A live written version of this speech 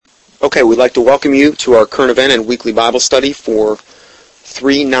Okay, we'd like to welcome you to our current event and weekly Bible study for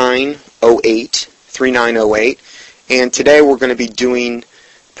 3908. And today we're going to be doing a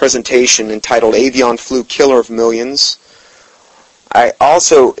presentation entitled Avian Flu Killer of Millions.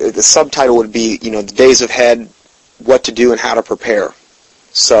 The subtitle would be, the days ahead, what to do and how to prepare.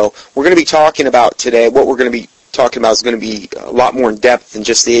 So we're going to be talking about today, what we're going to be talking about is going to be a lot more in depth than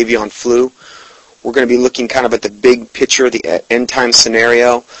just the avian flu. We're going to be looking kind of at the big picture, the end time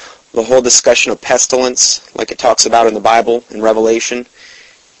scenario, the whole discussion of pestilence, like it talks about in the Bible, in Revelation.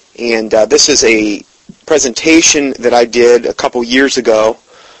 And this is a presentation that I did a couple years ago.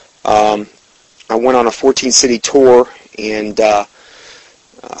 I went on a 14-city tour and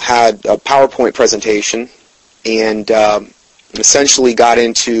had a PowerPoint presentation and essentially got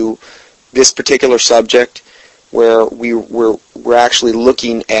into this particular subject where we're actually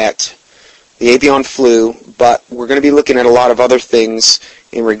looking at the avian flu, but we're going to be looking at a lot of other things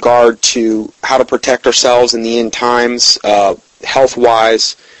in regard to how to protect ourselves in the end times,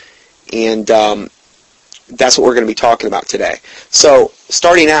 health-wise, and that's what we're going to be talking about today. So,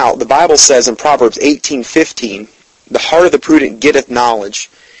 starting out, the Bible says in Proverbs 18:15, "The heart of the prudent getteth knowledge,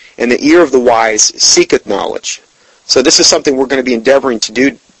 and the ear of the wise seeketh knowledge." So this is something we're going to be endeavoring to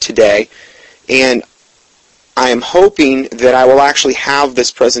do today, and I am hoping that I will actually have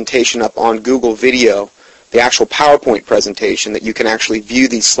this presentation up on Google Video, the actual PowerPoint presentation, that you can actually view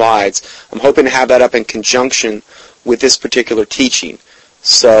these slides. I'm hoping to have that up in conjunction with this particular teaching.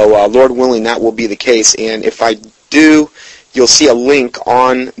 So, Lord willing, that will be the case. And if I do, you'll see a link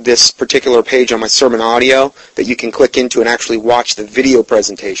on this particular page on my sermon audio that you can click into and actually watch the video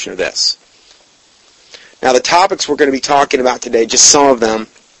presentation of this. Now, the topics we're going to be talking about today, just some of them,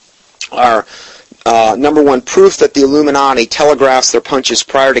 are number one, proof that the Illuminati telegraphs their punches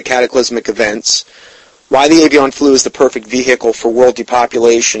prior to cataclysmic events, why the avian flu is the perfect vehicle for world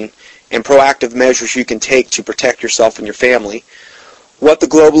depopulation, and proactive measures you can take to protect yourself and your family, what the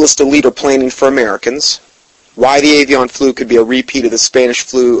globalist elite are planning for Americans, why the avian flu could be a repeat of the Spanish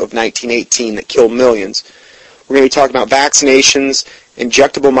flu of 1918 that killed millions. We're going to be talking about vaccinations,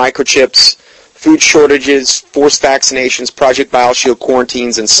 injectable microchips, food shortages, forced vaccinations, Project BioShield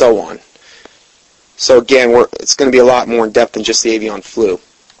quarantines, and so on. So again, it's going to be a lot more in depth than just the avian flu.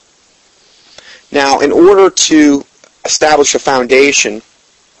 Now, in order to establish a foundation,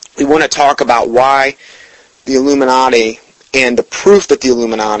 we want to talk about why the Illuminati and the proof that the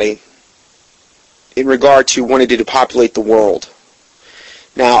Illuminati, in regard to wanting to depopulate the world.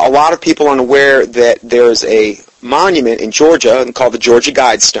 Now, a lot of people are unaware that there's a monument in Georgia called the Georgia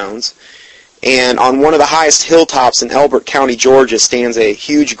Guidestones, and on one of the highest hilltops in Elbert County, Georgia, stands a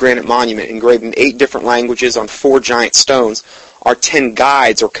huge granite monument engraved in 8 different languages on 4 giant stones, are 10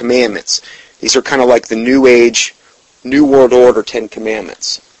 guides or commandments. These are kind of like the New Age, New World Order 10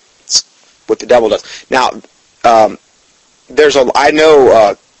 Commandments. It's what the devil does. Now, I'm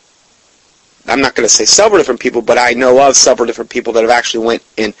not going to say several different people, but I know of several different people that have actually went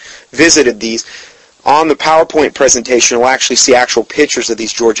and visited these. On the PowerPoint presentation, we'll actually see actual pictures of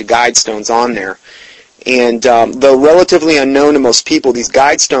these Georgia Guidestones on there. And though relatively unknown to most people, these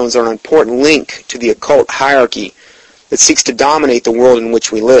Guidestones are an important link to the occult hierarchy that seeks to dominate the world in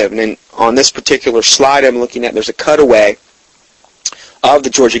which we live. And then on this particular slide I'm looking at, there's a cutaway of the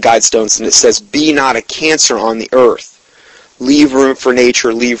Georgia Guidestones, and it says, "Be not a cancer on the earth. Leave room for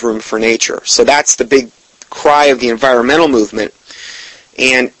nature, leave room for nature." So that's the big cry of the environmental movement.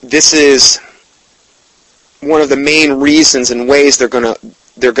 And this is one of the main reasons and ways they're going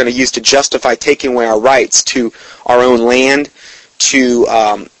to use to justify taking away our rights to our own land, to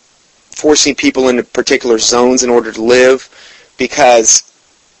forcing people into particular zones in order to live, because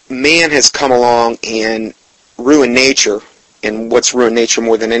man has come along and ruined nature, and what's ruined nature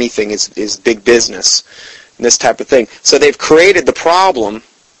more than anything is big business and this type of thing. So they've created the problem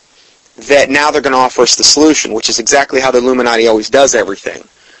that now they're going to offer us the solution, which is exactly how the Illuminati always does everything.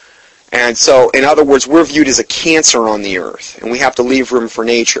 And so, in other words, we're viewed as a cancer on the earth, and we have to leave room for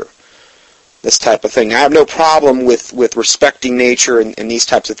nature, this type of thing. I have no problem with respecting nature and these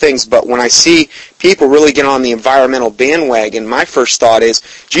types of things, but when I see people really get on the environmental bandwagon, my first thought is,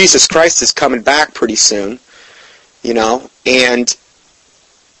 Jesus Christ is coming back pretty soon, and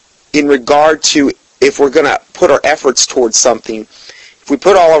in regard to if we're going to put our efforts towards something, if we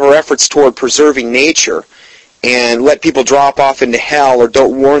put all of our efforts toward preserving nature, and let people drop off into hell or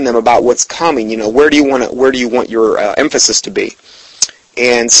don't warn them about what's coming, where do you want your emphasis to be?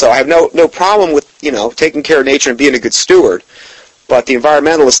 And so I have no problem with, taking care of nature and being a good steward, but the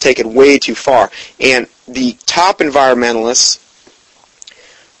environmentalists take it way too far. And the top environmentalists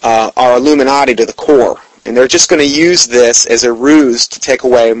are Illuminati to the core. And they're just going to use this as a ruse to take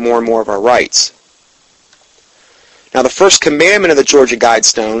away more and more of our rights. Now, the first commandment of the Georgia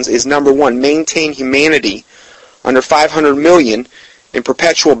Guidestones is, number 1, maintain humanity under 500 million in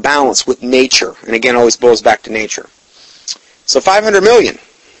perpetual balance with nature. And again, it always boils back to nature. So 500 million.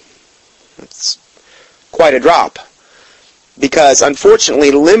 That's quite a drop. Because,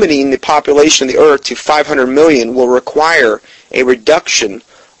 unfortunately, limiting the population of the earth to 500 million will require a reduction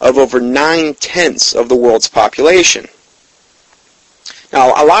of over 9/10 of the world's population.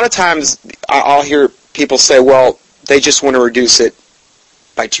 Now, a lot of times I'll hear people say, well, they just want to reduce it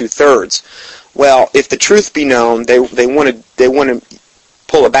by 2/3. Well, if the truth be known, they want to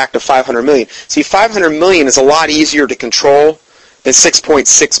pull it back to 500 million. See, 500 million is a lot easier to control than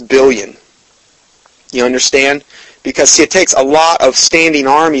 6.6 billion. You understand? Because, see, it takes a lot of standing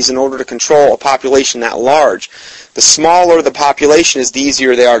armies in order to control a population that large. The smaller the population is, the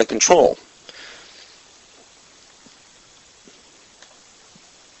easier they are to control.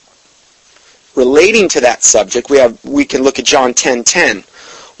 Relating to that subject, we can look at John 10:10,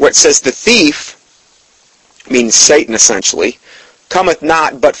 where it says, the thief, meaning Satan essentially, cometh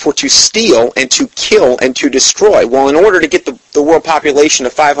not but for to steal and to kill and to destroy. Well, in order to get the world population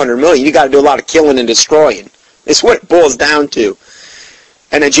of 500 million, you got to do a lot of killing and destroying. It's what it boils down to.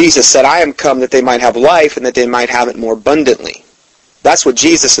 And then Jesus said, I am come that they might have life and that they might have it more abundantly. That's what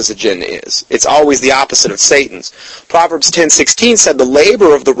Jesus' agenda is. It's always the opposite of Satan's. Proverbs 10:16 said, the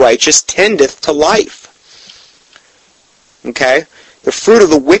labor of the righteous tendeth to life. Okay? The fruit of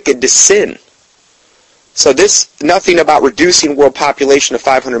the wicked to sin. So nothing about reducing world population to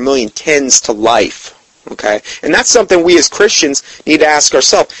 500 million tends to life. Okay? And that's something we as Christians need to ask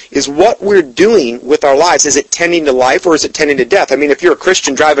ourselves. Is what we're doing with our lives, is it tending to life or is it tending to death? I mean, if you're a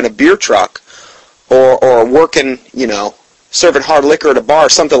Christian driving a beer truck or working, serving hard liquor at a bar or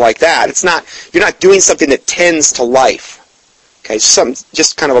something like that, you're not doing something that tends to life. Okay?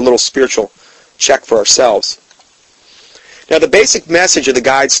 Just kind of a little spiritual check for ourselves. Now, the basic message of the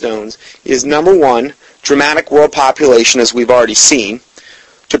Guidestones is, number 1, dramatic world population, as we've already seen,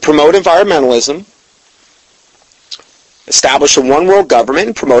 to promote environmentalism, establish a one-world government,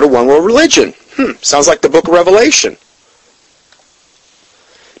 and promote a one-world religion. Sounds like the book of Revelation.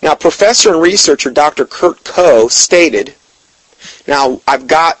 Now, professor and researcher Dr. Kurt Coe stated, now I've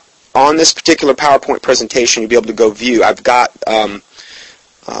got, on this particular PowerPoint presentation, you'll be able to go view, I've got,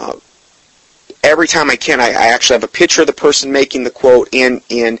 every time I can, I actually have a picture of the person making the quote and,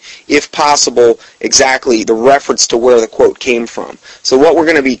 if possible, exactly the reference to where the quote came from. So what we're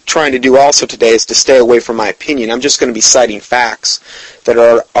going to be trying to do also today is to stay away from my opinion. I'm just going to be citing facts that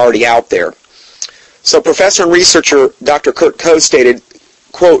are already out there. So professor and researcher Dr. Kurt Coe stated,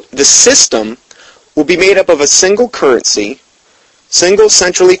 quote, the system will be made up of a single currency, single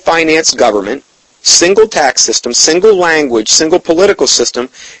centrally financed government, single tax system, single language, single political system,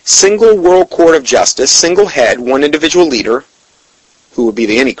 single world court of justice, single head, one individual leader, who would be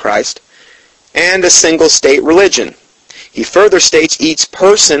the Antichrist, and a single state religion. He further states each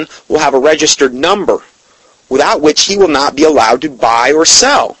person will have a registered number, without which he will not be allowed to buy or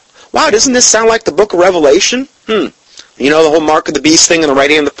sell. Wow, doesn't this sound like the book of Revelation? The whole mark of the beast thing on the right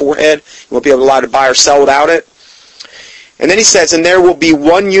hand of the forehead, you won't be allowed to buy or sell without it. And then he says, and there will be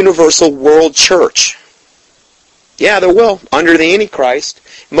one universal world church. Yeah, there will, under the Antichrist.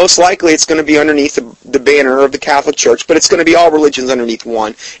 Most likely it's going to be underneath the banner of the Catholic Church, but it's going to be all religions underneath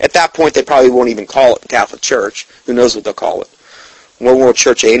one. At that point, they probably won't even call it the Catholic Church. Who knows what they'll call it? One World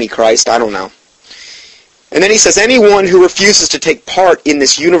Church of Antichrist, I don't know. And then he says, anyone who refuses to take part in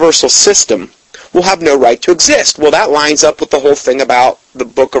this universal system will have no right to exist. Well, that lines up with the whole thing about the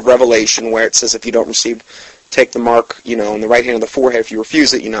book of Revelation, where it says if you don't take the mark, on the right hand of the forehead. If you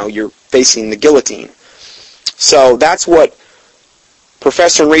refuse it, you're facing the guillotine. So that's what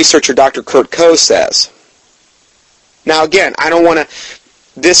professor and researcher Dr. Kurt Coe says. Now again,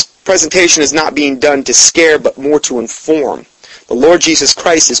 this presentation is not being done to scare, but more to inform. The Lord Jesus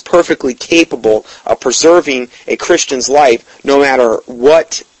Christ is perfectly capable of preserving a Christian's life no matter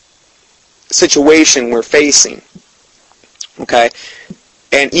what situation we're facing. Okay?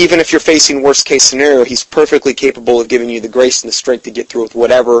 And even if you're facing worst case scenario, He's perfectly capable of giving you the grace and the strength to get through with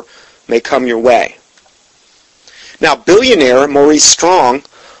whatever may come your way. Now, billionaire Maurice Strong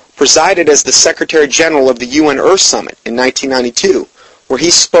presided as the Secretary General of the UN Earth Summit in 1992, where he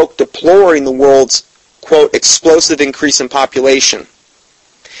spoke deploring the world's, quote, explosive increase in population,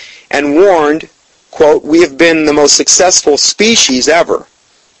 and warned, quote, we have been the most successful species ever.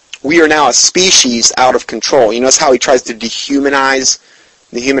 We are now a species out of control. You notice how he tries to dehumanize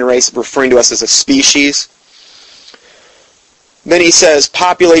the human race, referring to us as a species. Then he says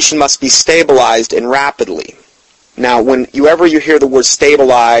population must be stabilized and rapidly. Now, whenever you hear the word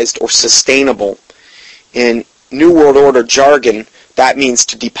stabilized or sustainable in New World Order jargon, that means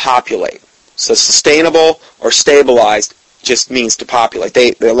to depopulate. So sustainable or stabilized just means to populate.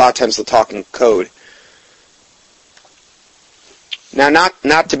 They a lot of times they'll talk in code. Now,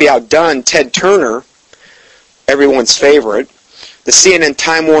 not to be outdone, Ted Turner, everyone's favorite, the CNN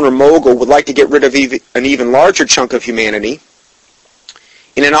Time Warner mogul, would like to get rid of an even larger chunk of humanity.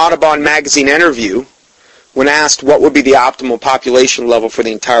 In an Audubon magazine interview, when asked what would be the optimal population level for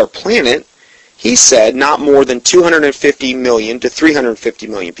the entire planet, he said not more than 250 million to 350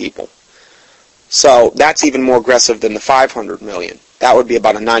 million people. So that's even more aggressive than the 500 million. That would be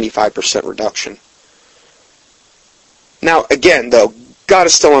about a 95% reduction. Now, again, though, God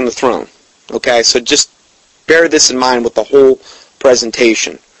is still on the throne. Okay, so just bear this in mind with the whole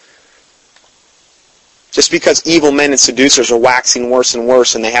presentation. Just because evil men and seducers are waxing worse and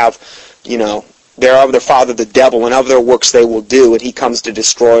worse, and they have, they're of their father the devil, and of their works they will do, and he comes to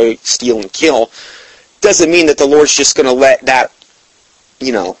destroy, steal, and kill, doesn't mean that the Lord's just going to let that,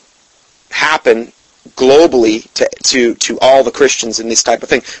 happen globally to all the Christians in this type of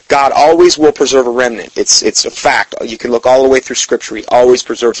thing. God always will preserve a remnant. It's a fact. You can look all the way through Scripture. He always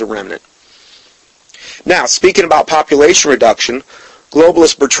preserves a remnant. Now, speaking about population reduction,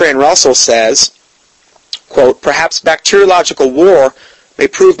 globalist Bertrand Russell says, quote, perhaps bacteriological war may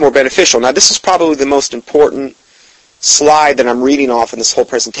prove more beneficial. Now, this is probably the most important slide that I'm reading off in this whole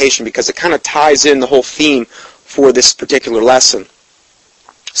presentation because it kind of ties in the whole theme for this particular lesson.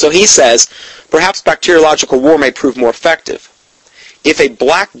 So he says, perhaps bacteriological war may prove more effective. If a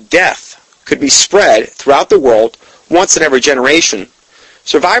Black Death could be spread throughout the world once in every generation,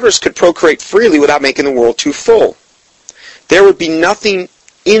 survivors could procreate freely without making the world too full. There would be nothing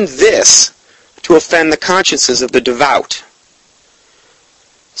in this to offend the consciences of the devout.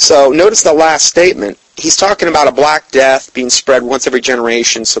 So notice the last statement. He's talking about a Black Death being spread once every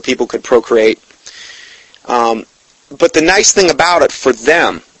generation so people could procreate. But the nice thing about it for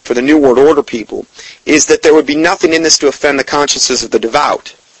them, for the New World Order people, is that there would be nothing in this to offend the consciences of the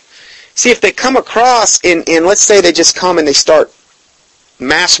devout. See, if they come across, and let's say they just come and they start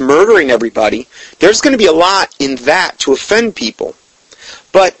mass murdering everybody, there's going to be a lot in that to offend people.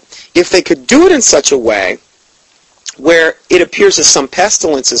 But if they could do it in such a way where it appears as some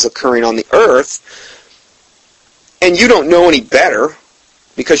pestilence is occurring on the earth, and you don't know any better,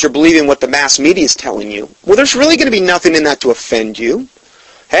 because you're believing what the mass media is telling you, well, there's really going to be nothing in that to offend you.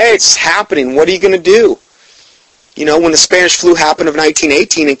 Hey, it's happening. What are you going to do? When the Spanish flu happened of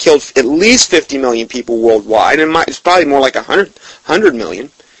 1918 and killed at least 50 million people worldwide, and it's probably more like 100 million,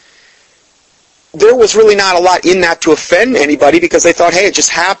 there was really not a lot in that to offend anybody because they thought, hey, it just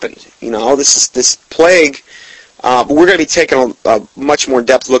happened. This plague. But we're going to be taking a much more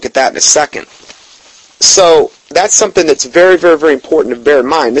in-depth look at that in a second. So that's something that's very, very, very important to bear in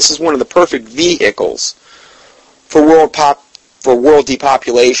mind. This is one of the perfect vehicles for world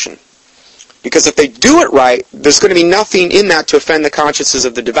depopulation. Because if they do it right, there's going to be nothing in that to offend the consciences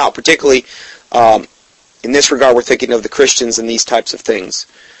of the devout. Particularly, in this regard, we're thinking of the Christians and these types of things.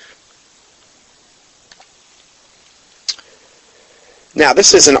 Now,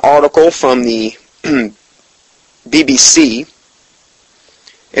 this is an article from the BBC,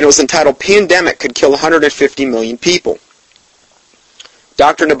 and it was entitled, Pandemic Could Kill 150 Million People.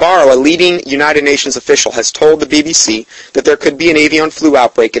 Dr. Nabarro, a leading United Nations official, has told the BBC that there could be an avian flu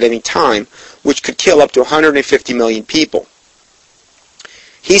outbreak at any time, which could kill up to 150 million people.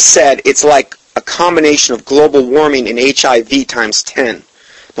 He said it's like a combination of global warming and HIV times 10.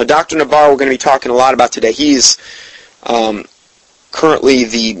 Now, Dr. Nabarro, we're going to be talking a lot about today. He's currently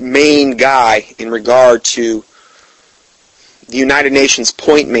the main guy in regard to the United Nations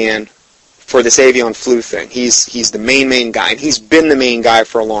point man for this avian flu thing. He's the main guy, and he's been the main guy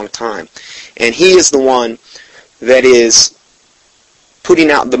for a long time. And he is the one that is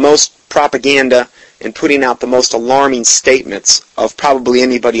putting out the most propaganda and putting out the most alarming statements of probably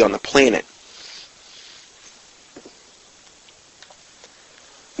anybody on the planet.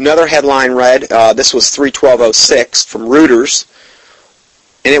 Another headline read, this was 3/12/06 from Reuters,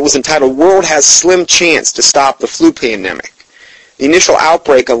 and it was entitled, World Has Slim Chance to Stop the Flu Pandemic. The initial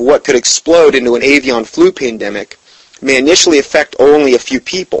outbreak of what could explode into an avian flu pandemic may initially affect only a few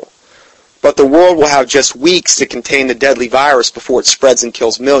people, but the world will have just weeks to contain the deadly virus before it spreads and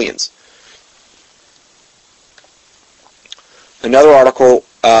kills millions. Another article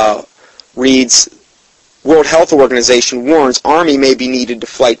reads, World Health Organization warns Army may be needed to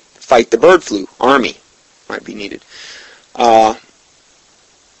fight the bird flu. Army might be needed.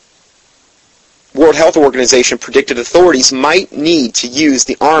 World Health Organization predicted authorities might need to use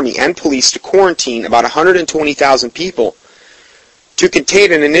the Army and police to quarantine about 120,000 people to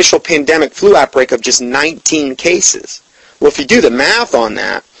contain an initial pandemic flu outbreak of just 19 cases. Well, if you do the math on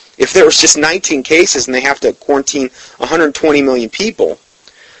that, if there was just 19 cases and they have to quarantine 120 million people,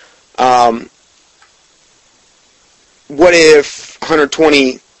 what if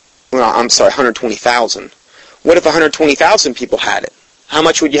 120,000? What if 120,000 people had it? How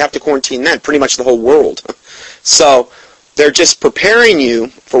much would you have to quarantine then? Pretty much the whole world. So they're just preparing you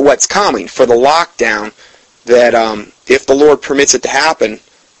for what's coming, for the lockdown that, if the Lord permits it to happen,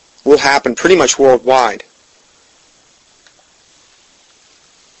 will happen pretty much worldwide.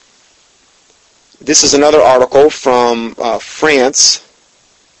 This is another article from France,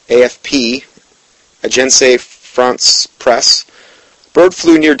 AFP, Agence France Presse, bird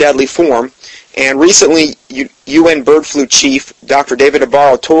flu near deadly form. And recently, UN bird flu chief Dr. David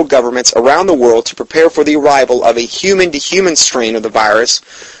Nabarro told governments around the world to prepare for the arrival of a human-to-human strain of the virus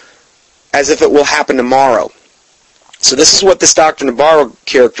as if it will happen tomorrow. So this is what this Dr. Nabarro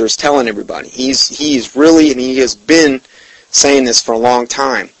character is telling everybody. He's really, and he has been saying this for a long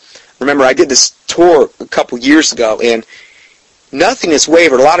time. Remember, I did this tour a couple years ago, and nothing has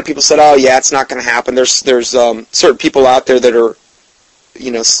wavered. A lot of people said, "Oh, yeah, it's not going to happen." There's certain people out there that are,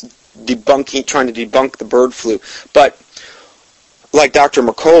 trying to debunk the bird flu. But like Dr.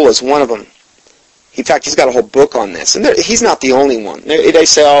 Mercola is one of them. In fact, he's got a whole book on this, and he's not the only one. They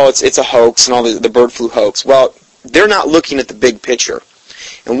say, "Oh, it's a hoax," and all the bird flu hoax. Well, they're not looking at the big picture.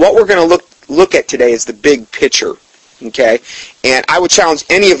 And what we're going to look at today is the big picture. Okay? And I would challenge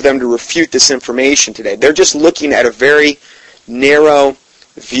any of them to refute this information today. They're just looking at a very narrow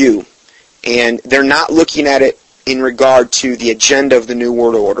view. And they're not looking at it in regard to the agenda of the New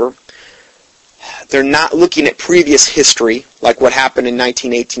World Order. They're not looking at previous history, like what happened in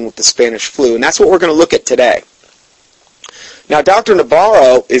 1918 with the Spanish flu. And that's what we're going to look at today. Now, Dr.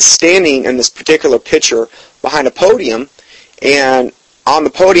 Nabarro is standing in this particular picture behind a podium, and on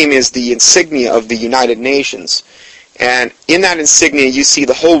the podium is the insignia of the United Nations. And in that insignia, you see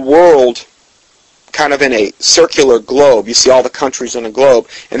the whole world kind of in a circular globe. You see all the countries on a globe,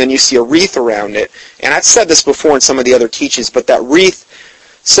 and then you see a wreath around it. And I've said this before in some of the other teachings, but that wreath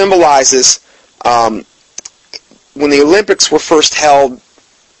symbolizes when the Olympics were first held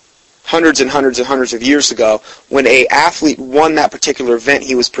hundreds and hundreds and hundreds of years ago, when an athlete won that particular event,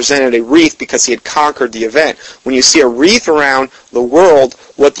 he was presented a wreath because he had conquered the event. When you see a wreath around the world,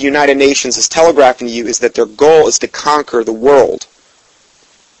 what the United Nations is telegraphing to you is that their goal is to conquer the world.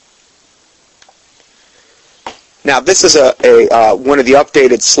 Now, this is one of the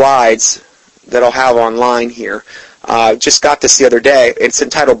updated slides that I'll have online here. Just got this the other day. It's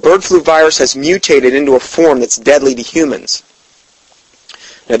entitled, "Bird Flu Virus Has Mutated into a Form That's Deadly to Humans."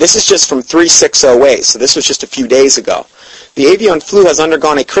 Now, this is just from 3608, so this was just a few days ago. The avian flu has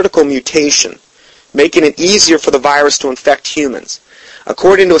undergone a critical mutation, making it easier for the virus to infect humans.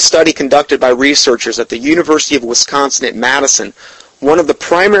 According to a study conducted by researchers at the University of Wisconsin at Madison, one of the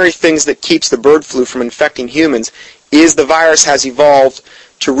primary things that keeps the bird flu from infecting humans is the virus has evolved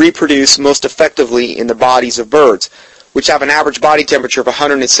to reproduce most effectively in the bodies of birds, which have an average body temperature of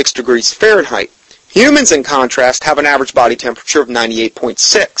 106 degrees Fahrenheit. Humans, in contrast, have an average body temperature of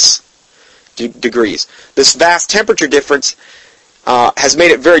 98.6 degrees. This vast temperature difference has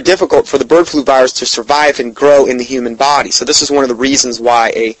made it very difficult for the bird flu virus to survive and grow in the human body. So this is one of the reasons why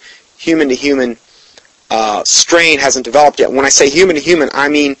a human-to-human strain hasn't developed yet. When I say human-to-human, I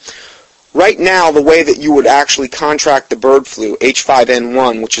mean right now the way that you would actually contract the bird flu,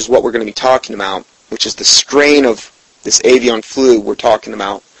 H5N1, which is what we're going to be talking about, which is the strain of this avian flu we're talking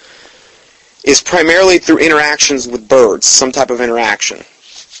about, is primarily through interactions with birds, some type of interaction.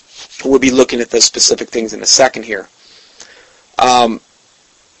 We'll be looking at those specific things in a second here. But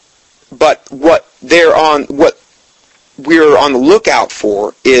what we're on the lookout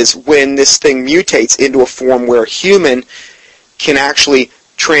for is when this thing mutates into a form where a human can actually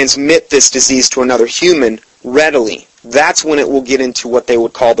transmit this disease to another human readily. That's when it will get into what they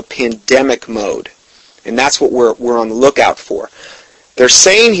would call the pandemic mode. And that's what we're on the lookout for. They're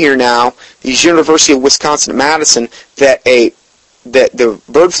saying here now, the University of Wisconsin at Madison, that the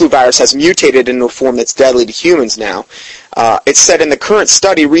bird flu virus has mutated into a form that's deadly to humans now. It said in the current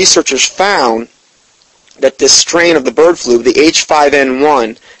study, researchers found that this strain of the bird flu, the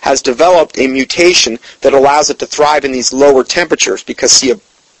H5N1, has developed a mutation that allows it to thrive in these lower temperatures because, see,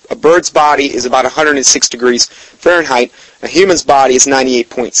 a bird's body is about 106 degrees Fahrenheit. A human's body is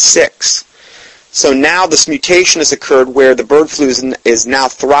 98.6. So now this mutation has occurred where the bird flu is now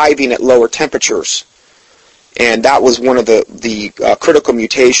thriving at lower temperatures. And that was one of the critical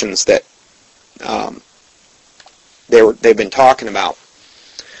mutations that they've been talking about.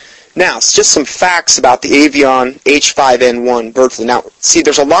 Now, it's just some facts about the avian H5N1 bird flu. Now, see,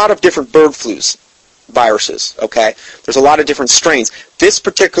 there's a lot of different bird flus, viruses, okay? There's a lot of different strains. This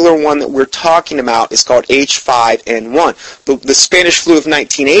particular one that we're talking about is called H5N1. The Spanish flu of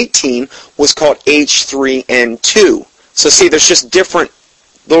 1918 was called H3N2. So see, there's just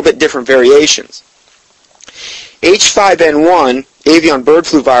little bit different variations. H5N1, avian bird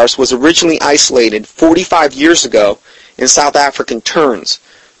flu virus, was originally isolated 45 years ago in South African terns.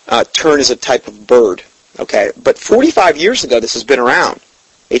 Tern is a type of bird, okay? But 45 years ago, this has been around,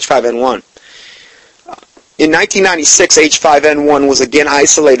 H5N1. In 1996, H5N1 was again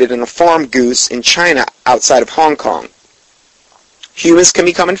isolated in a farm goose in China outside of Hong Kong. Humans can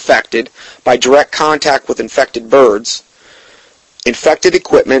become infected by direct contact with infected birds, infected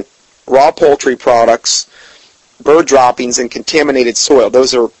equipment, raw poultry products, bird droppings, and contaminated soil.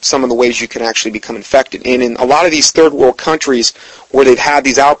 Those are some of the ways you can actually become infected. And in a lot of these third world countries where they've had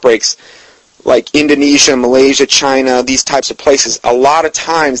these outbreaks, like Indonesia, Malaysia, China, these types of places, a lot of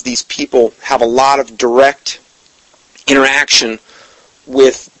times these people have a lot of direct interaction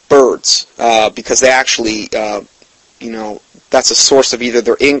with birds because they actually, that's a source of either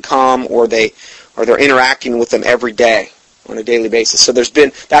their income or they're interacting with them every day on a daily basis. So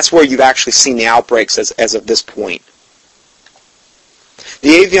that's where you've actually seen the outbreaks as of this point. The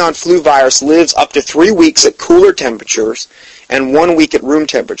avian flu virus lives up to 3 weeks at cooler temperatures and 1 week at room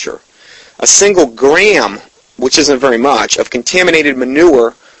temperature. A single gram, which isn't very much, of contaminated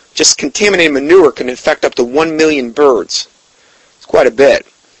manure, just contaminated manure, can infect up to 1 million birds. It's quite a bit.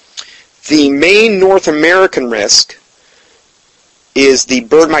 The main North American risk is the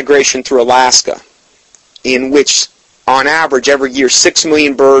bird migration through Alaska, in which on average, every year, 6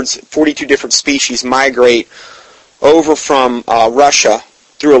 million birds, 42 different species, migrate over from Russia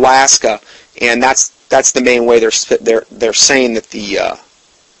through Alaska, and that's the main way they're saying that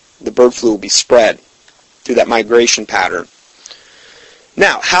the bird flu will be spread through that migration pattern.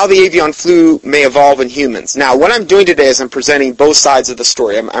 Now, how the avian flu may evolve in humans. Now, what I'm doing today is I'm presenting both sides of the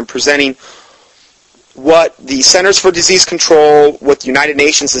story. I'm presenting what the Centers for Disease Control, what the United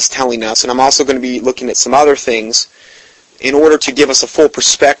Nations is telling us, and I'm also going to be looking at some other things in order to give us a full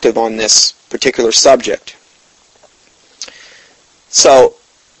perspective on this particular subject. So,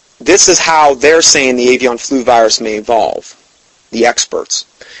 this is how they're saying the avian flu virus may evolve, the experts.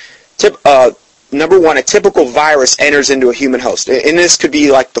 Number one, a typical virus enters into a human host. And this could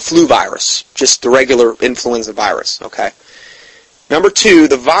be like the flu virus, just the regular influenza virus, okay? Number two,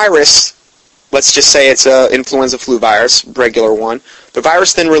 the virus, let's just say it's an influenza flu virus, regular one. The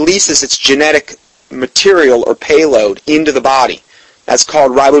virus then releases its genetic material or payload into the body. That's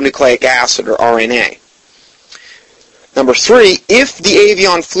called ribonucleic acid or RNA. Number three, if the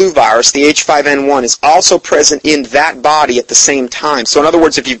avian flu virus, the H5N1, is also present in that body at the same time. So in other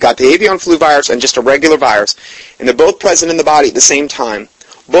words, if you've got the avian flu virus and just a regular virus, and they're both present in the body at the same time,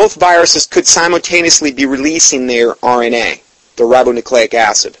 both viruses could simultaneously be releasing their RNA, their ribonucleic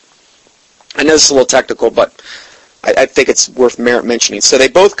acid. I know this is a little technical, but I think it's worth mentioning. So they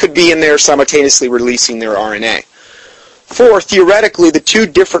both could be in there simultaneously releasing their RNA. Four, theoretically, the two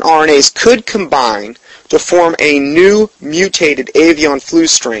different RNAs could combine to form a new mutated avian flu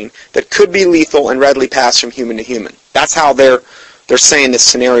strain that could be lethal and readily pass from human to human. That's how they're saying this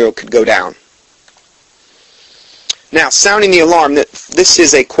scenario could go down. Now, sounding the alarm, this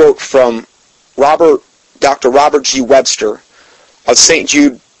is a quote from Dr. Robert G. Webster of St.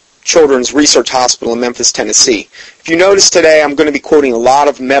 Jude Children's Research Hospital in Memphis, Tennessee. If you notice today, I'm going to be quoting a lot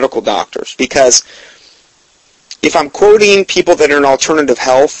of medical doctors because if I'm quoting people that are in alternative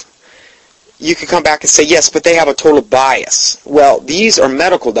health, you could come back and say, yes, but they have a total bias. Well, these are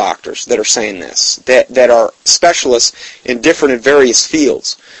medical doctors that are saying this, that are specialists in different and various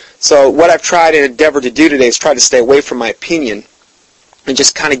fields. So what I've tried and endeavored to do today is try to stay away from my opinion and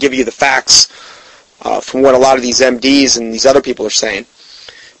just kind of give you the facts from what a lot of these MDs and these other people are saying.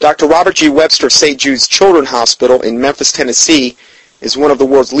 Dr. Robert G. Webster of St. Jude's Children's Hospital in Memphis, Tennessee, is one of the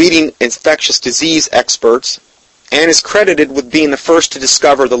world's leading infectious disease experts and is credited with being the first to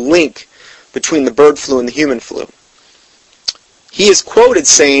discover the link between the bird flu and the human flu. He is quoted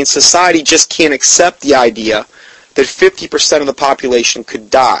saying, society just can't accept the idea that 50% of the population could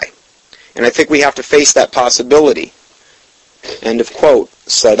die. And I think we have to face that possibility. End of quote.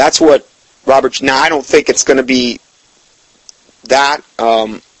 So that's what Robert... Now, I don't think it's going to be that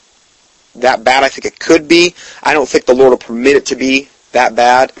bad. I think it could be. I don't think the Lord will permit it to be that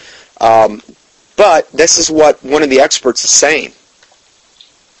bad. But this is what one of the experts is saying.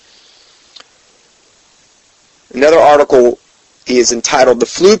 Another article is entitled, "The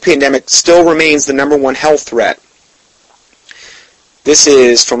Flu Pandemic Still Remains the #1 Health Threat." This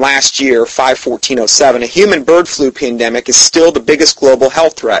is from last year, 5/14/07. "A human bird flu pandemic is still the biggest global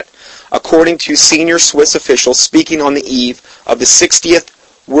health threat, according to senior Swiss officials speaking on the eve of the 60th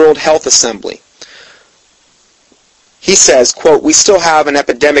World Health Assembly." He says, quote, "We still have an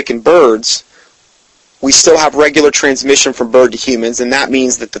epidemic in birds. We still have regular transmission from bird to humans, and that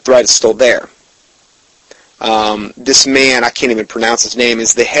means that the threat is still there." This man, I can't even pronounce his name,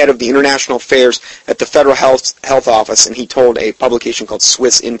 is the head of the international affairs at the Federal Health Office, and he told a publication called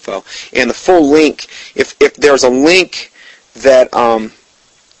Swiss Info. And the full link, if there's a link that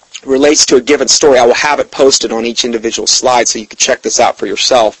relates to a given story, I will have it posted on each individual slide so you can check this out for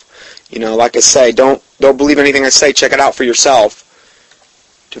yourself. You know, like I say, don't believe anything I say. Check it out for yourself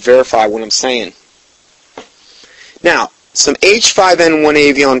to verify what I'm saying. Now, some H5N1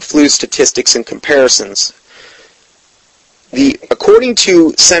 avian flu statistics and comparisons. According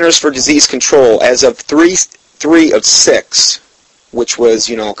to Centers for Disease Control, as of 3/6, which was,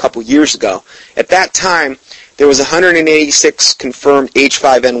 a couple years ago, at that time, there was 186 confirmed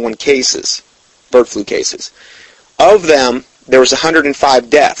H5N1 cases, bird flu cases. Of them, there was 105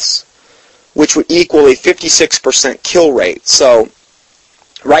 deaths, which would equal a 56% kill rate. So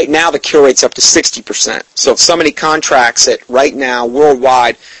right now, the kill rate's up to 60%. So if somebody contracts it right now,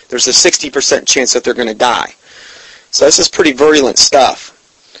 worldwide, there's a 60% chance that they're going to die. So this is pretty virulent stuff.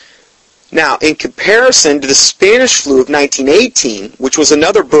 Now, in comparison to the Spanish flu of 1918, which was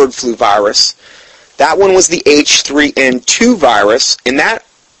another bird flu virus, that one was the H3N2 virus, and that,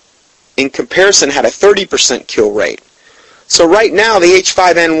 in comparison, had a 30% kill rate. So right now, the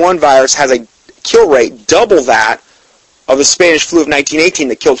H5N1 virus has a kill rate double that of the Spanish flu of 1918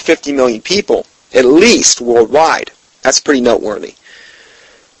 that killed 50 million people, at least worldwide. That's pretty noteworthy.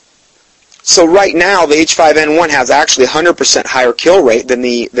 So right now, the H5N1 has actually a 100% higher kill rate than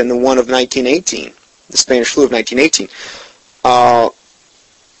the one of 1918, the Spanish flu of 1918.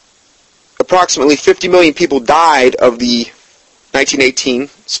 Approximately 50 million people died of the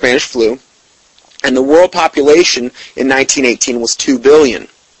 1918 Spanish flu, and the world population in 1918 was 2 billion.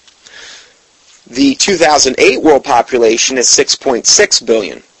 The 2008 world population is 6.6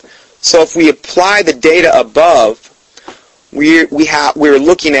 billion. So if we apply the data above, we're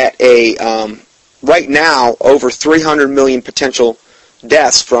looking at right now over 300 million potential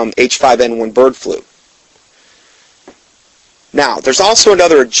deaths from H5N1 bird flu. Now, there's also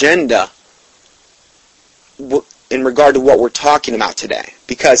another agenda in regard to what we're talking about today,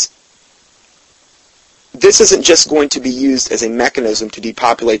 because this isn't just going to be used as a mechanism to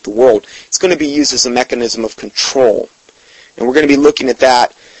depopulate the world. It's going to be used as a mechanism of control. And we're going to be looking at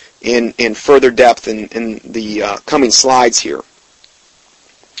that in further depth in the coming slides here.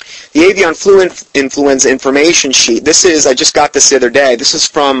 The avian flu influenza information sheet. I just got this the other day. This is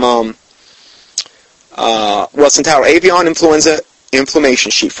from, it's entitled Avian Influenza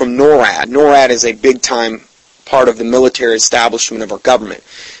Information Sheet from NORAD. NORAD is a big-time part of the military establishment of our government.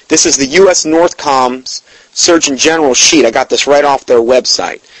 This is the U.S. Northcom's Surgeon General sheet. I got this right off their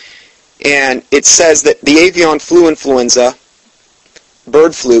website. And it says that the avian flu influenza,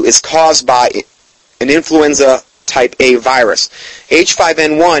 bird flu, is caused by an influenza type A virus.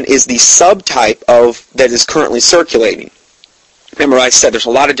 H5N1 is the subtype that is currently circulating. Remember, I said there's a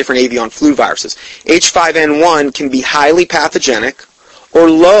lot of different avian flu viruses. H5N1 can be highly pathogenic or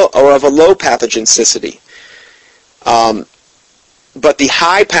of a low pathogenicity. But the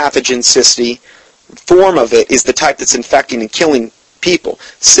high pathogenicity form of it is the type that's infecting and killing people.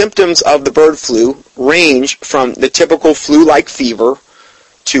 Symptoms of the bird flu range from the typical flu-like fever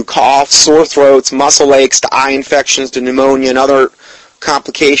to cough, sore throats, muscle aches, to eye infections, to pneumonia, and other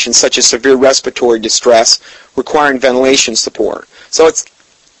complications such as severe respiratory distress requiring ventilation support. So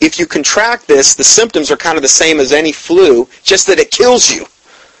if you contract this, the symptoms are kind of the same as any flu, just that it kills you.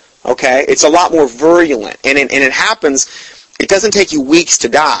 Okay? It's a lot more virulent. And it happens, it doesn't take you weeks to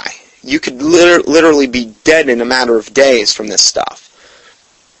die. You could literally be dead in a matter of days from this stuff.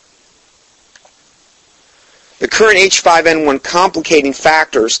 The current H5N1 complicating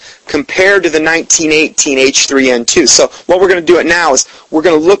factors compared to the 1918 H3N2. So what we're going to do now is we're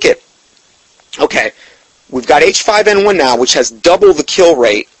going to look at, okay, we've got H5N1 now, which has double the kill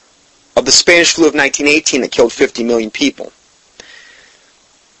rate of the Spanish flu of 1918 that killed 50 million people.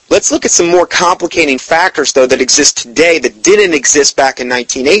 Let's look at some more complicating factors, though, that exist today that didn't exist back in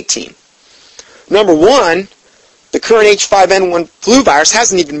 1918. Number one, the current H5N1 flu virus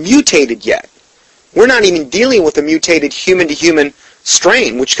hasn't even mutated yet. We're not even dealing with a mutated human-to-human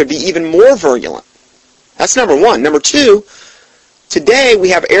strain, which could be even more virulent. That's number one. Number two, today we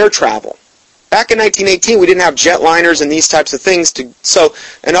have air travel. Back in 1918, we didn't have jetliners and these types of things. So,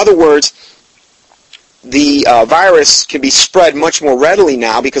 in other words, the virus can be spread much more readily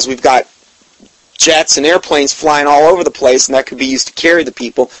now because we've got jets and airplanes flying all over the place, and that could be used to carry the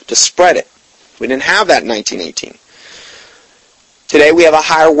people to spread it. We didn't have that in 1918. Today we have a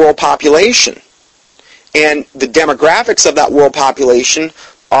higher world population, and the demographics of that world population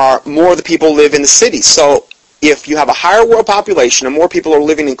are more of the people live in the cities. So if you have a higher world population and more people are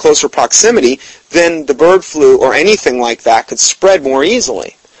living in closer proximity, then the bird flu or anything like that could spread more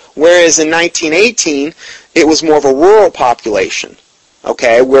easily. Whereas in 1918, it was more of a rural population,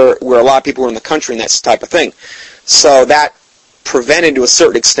 okay, where a lot of people were in the country and that type of thing. So that prevented, to a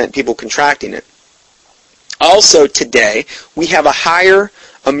certain extent, people contracting it. Also today, we have a higher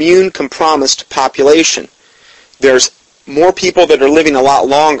immune-compromised population. There's more people that are living a lot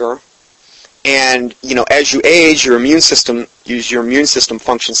longer, and as you age, your immune system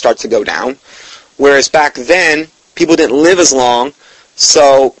function starts to go down. Whereas back then, people didn't live as long,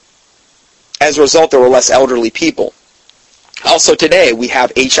 so as a result, there were less elderly people. Also today, we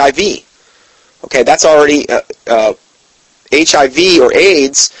have HIV. Okay, that's already HIV or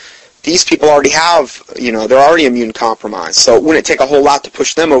AIDS. These people already have, they're already immune compromised, so it wouldn't take a whole lot to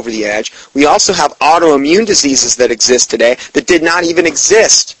push them over the edge. We also have autoimmune diseases that exist today that did not even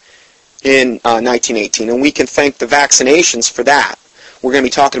exist in 1918, and we can thank the vaccinations for that. We're going to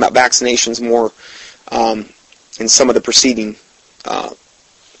be talking about vaccinations more in some of the preceding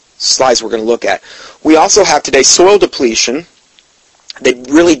slides we're going to look at. We also have today soil depletion that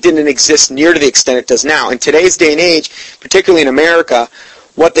really didn't exist near to the extent it does now. In today's day and age, particularly in America,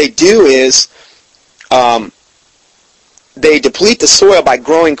 what they do is they deplete the soil by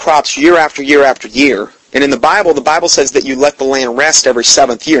growing crops year after year after year. And in the Bible says that you let the land rest every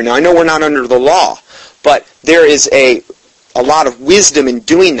 7th year. Now, I know we're not under the law, but there is a lot of wisdom in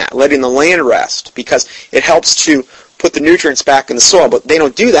doing that, letting the land rest, because it helps to put the nutrients back in the soil. But they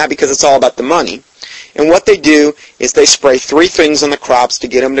don't do that because it's all about the money. And what they do is they spray 3 things on the crops to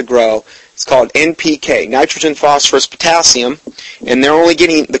get them to grow. It's called NPK, nitrogen, phosphorus, potassium, and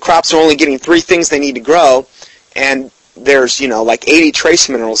the crops are only getting 3 things they need to grow, and there's like 80 trace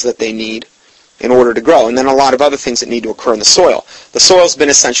minerals that they need in order to grow, and then a lot of other things that need to occur in the soil. The soil's been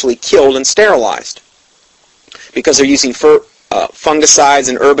essentially killed and sterilized because they're using fungicides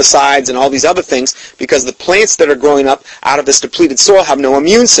and herbicides and all these other things, because the plants that are growing up out of this depleted soil have no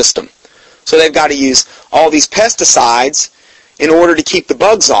immune system. So they've got to use all these pesticides in order to keep the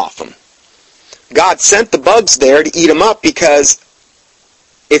bugs off them. God sent the bugs there to eat them up because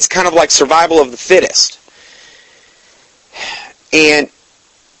it's kind of like survival of the fittest. And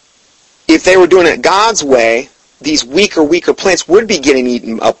if they were doing it God's way, these weaker plants would be getting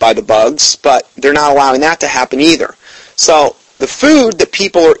eaten up by the bugs, but they're not allowing that to happen either. So the food that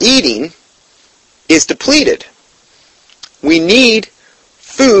people are eating is depleted. We need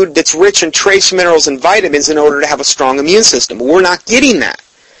food that's rich in trace minerals and vitamins in order to have a strong immune system. We're not getting that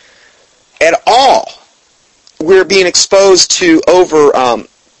at all. We're being exposed to over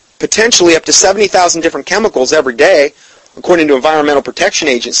potentially up to 70,000 different chemicals every day, according to Environmental Protection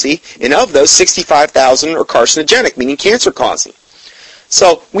Agency, and of those, 65,000 are carcinogenic, meaning cancer-causing.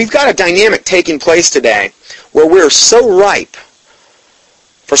 So we've got a dynamic taking place today where we're so ripe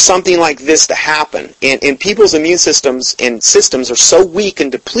for something like this to happen, and people's immune systems are so weak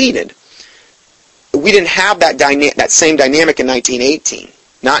and depleted. We didn't have that same dynamic in 1918,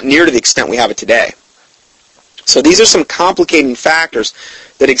 not near to the extent we have it today. So these are some complicating factors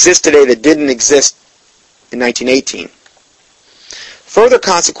that exist today that didn't exist in 1918. Further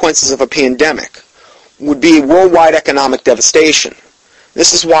consequences of a pandemic would be worldwide economic devastation.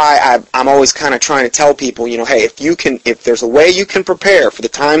 This is why I'm always kind of trying to tell people, hey, if there's a way you can prepare for the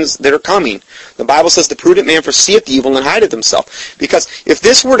times that are coming, the Bible says the prudent man foreseeth the evil and hideth himself. Because if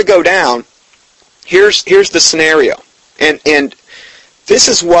this were to go down, here's the scenario. And this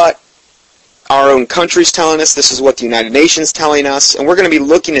is what our own country's telling us. This is what the United Nations telling us. And we're going to be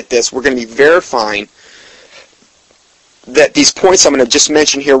looking at this. We're going to be verifying that these points I'm going to just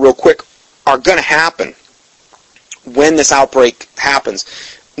mention here real quick are going to happen when this outbreak happens.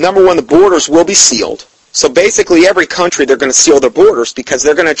 Number one, the borders will be sealed. So basically every country, they're going to seal their borders because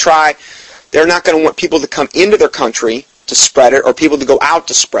they're not going to want people to come into their country to spread it or people to go out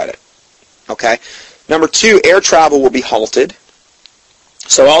to spread it. Okay? Number 2, air travel will be halted.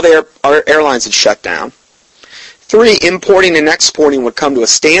 So all the airlines would shut down. 3, importing and exporting would come to a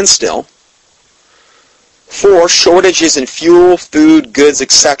standstill. 4, shortages in fuel, food, goods,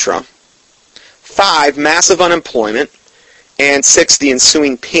 etc. 5, massive unemployment. And 6, the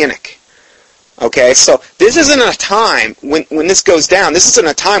ensuing panic. Okay, so this isn't a time, when this goes down, this isn't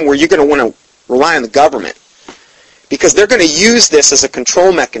a time where you're going to want to rely on the government, because they're going to use this as a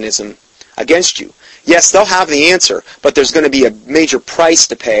control mechanism against you. Yes, they'll have the answer, but there's going to be a major price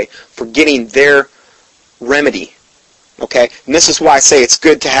to pay for getting their remedy. Okay, and this is why I say it's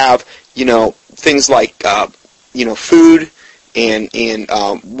good to have, things like, food and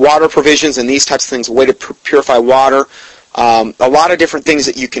water provisions and these types of things, a way to purify water, a lot of different things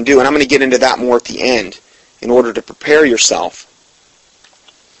that you can do, and I'm going to get into that more at the end in order to prepare yourself.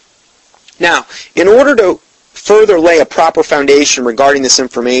 Now, in order to further lay a proper foundation regarding this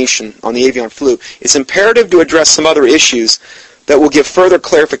information on the avian flu, it's imperative to address some other issues that will give further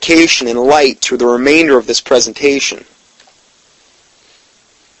clarification and light to the remainder of this presentation.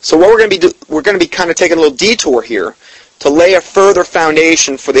 So what we're going to be kind of taking a little detour here to lay a further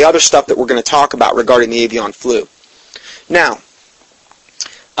foundation for the other stuff that we're going to talk about regarding the avian flu. Now,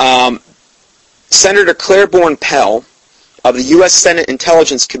 Senator Claiborne Pell of the U.S. Senate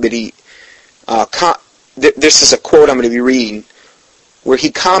Intelligence Committee, this is a quote I'm going to be reading, where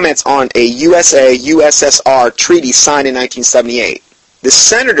he comments on a USA-USSR treaty signed in 1978. The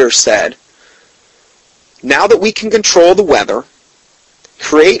senator said, "Now that we can control the weather,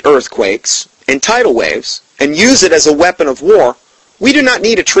 create earthquakes and tidal waves, and use it as a weapon of war, we do not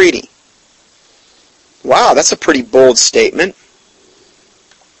need a treaty." Wow, that's a pretty bold statement.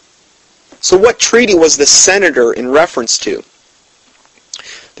 So what treaty was the senator in reference to?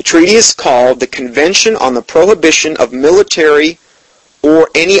 The treaty is called the Convention on the Prohibition of Military or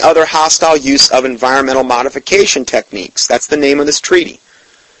Any Other Hostile Use of Environmental Modification Techniques. That's the name of this treaty.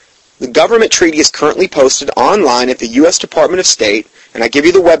 The government treaty is currently posted online at the U.S. Department of State, and I give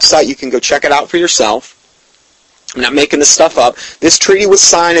you the website. You can go check it out for yourself. I'm not making this stuff up. This treaty was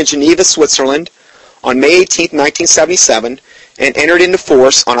signed in Geneva, Switzerland on May 18, 1977, and entered into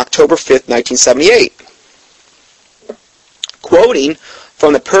force on October 5, 1978. Quoting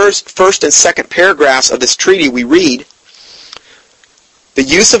from the first and second paragraphs of this treaty, we read, "The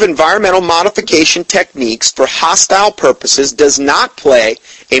use of environmental modification techniques for hostile purposes does not play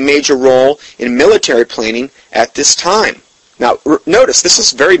a major role in military planning at this time." Now, notice, this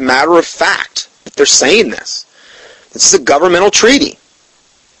is very matter of fact that they're saying this. This is a governmental treaty.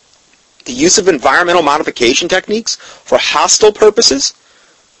 The use of environmental modification techniques for hostile purposes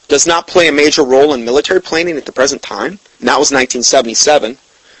does not play a major role in military planning at the present time. And that was 1977.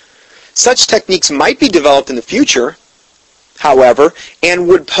 Such techniques might be developed in the future, however, and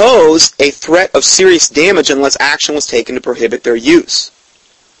would pose a threat of serious damage unless action was taken to prohibit their use.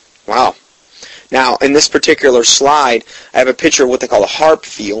 Wow. Now, in this particular slide, I have a picture of what they call a HAARP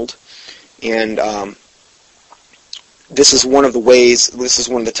field, and this is one of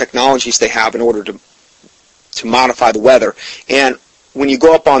the technologies they have in order to modify the weather. And when you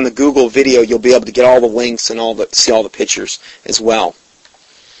go up on the Google video, you'll be able to get all the links and see all the pictures as well.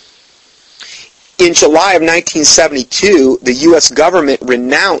 In July of 1972, the U.S. government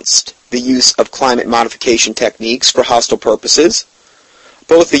renounced the use of climate modification techniques for hostile purposes.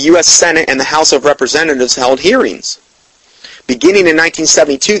 Both the U.S. Senate and the House of Representatives held hearings. Beginning in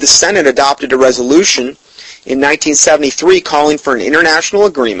 1972, the Senate adopted a resolution in 1973 calling for an international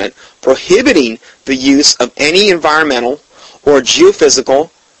agreement prohibiting the use of any environmental or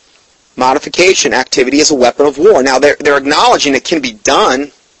geophysical modification activity as a weapon of war. Now, they're acknowledging it can be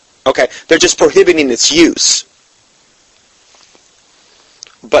done. Okay, they're just prohibiting its use.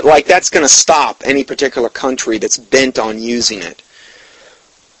 But that's going to stop any particular country that's bent on using it.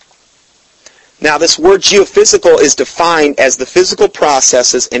 Now, this word geophysical is defined as the physical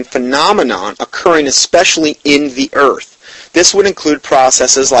processes and phenomenon occurring especially in the earth. This would include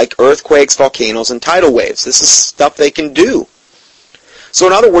processes like earthquakes, volcanoes, and tidal waves. This is stuff they can do. So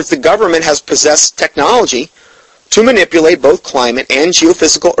in other words, the government has possessed technology to manipulate both climate and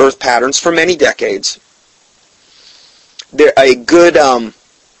geophysical earth patterns for many decades. A good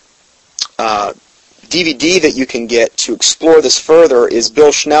DVD that you can get to explore this further is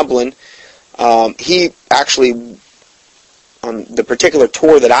Bill Schneblin. He actually, on the particular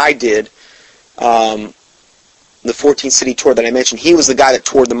tour that I did, the 14-city tour that I mentioned, he was the guy that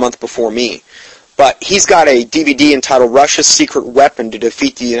toured the month before me. But he's got a DVD entitled Russia's Secret Weapon to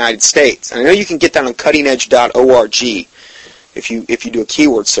Defeat the United States. And I know you can get that on cuttingedge.org if you do a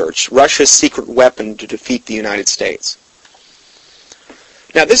keyword search. Russia's Secret Weapon to Defeat the United States.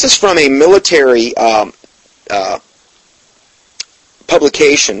 Now, this is from a military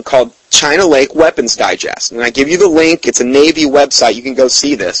publication called China Lake Weapons Digest. And I give you the link. It's a Navy website. You can go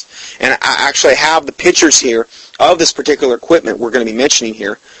see this. And I actually have the pictures here of this particular equipment we're going to be mentioning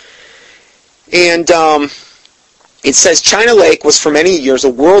here. And it says China Lake was for many years a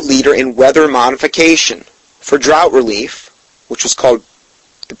world leader in weather modification for drought relief, which was called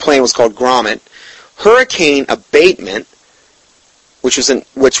The plane was called Grommet. Hurricane abatement, which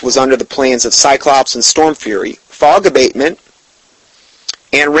was under the plans of Cyclops and Storm Fury. Fog abatement,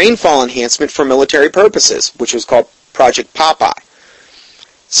 and rainfall enhancement for military purposes, which was called Project Popeye.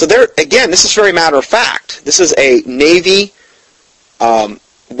 So there, again, this is very matter of fact. This is a Navy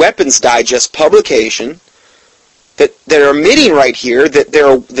Weapons Digest publication that they're admitting right here that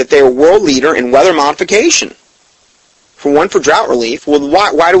they're a world leader in weather modification. For one, for drought relief. Well,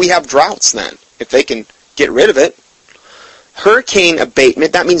 why do we have droughts then, if they can get rid of it? Hurricane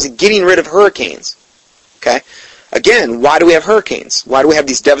abatement, that means getting rid of hurricanes. Okay? Again, why do we have hurricanes? Why do we have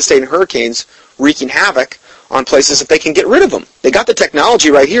these devastating hurricanes wreaking havoc on places if they can get rid of them? They got the technology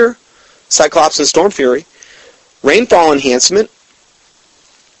right here, Cyclops and Storm Fury. Rainfall enhancement,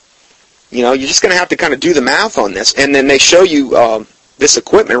 you're just going to have to kind of do the math on this. And then they show you this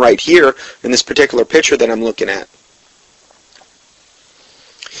equipment right here in this particular picture that I'm looking at.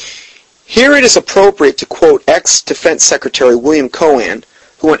 Here it is appropriate to quote ex-Defense Secretary William Cohen,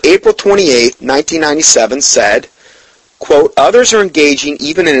 who on April 28, 1997 said, quote, "Others are engaging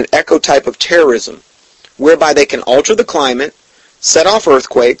even in an echo type of terrorism, whereby they can alter the climate, set off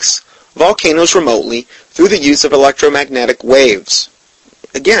earthquakes, volcanoes remotely through the use of electromagnetic waves."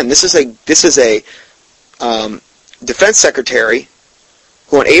 Again, this is a Defense Secretary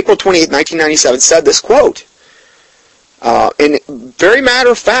who on April 28, 1997 said this quote. And very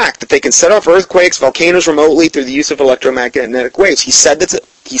matter of fact that they can set off earthquakes, volcanoes remotely through the use of electromagnetic waves. He said this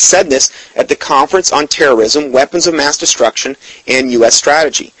at the Conference on Terrorism, Weapons of Mass Destruction, and U.S.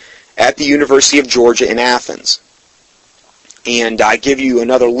 Strategy at the University of Georgia in Athens. And I give you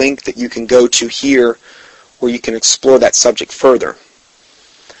another link that you can go to here where you can explore that subject further.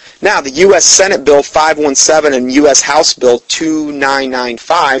 Now, the U.S. Senate Bill 517 and U.S. House Bill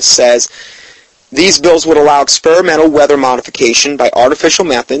 2995 says these bills would allow experimental weather modification by artificial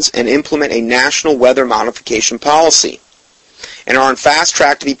methods and implement a national weather modification policy, and are on fast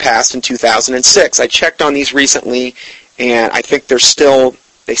track to be passed in 2006. I checked on these recently, and I think they still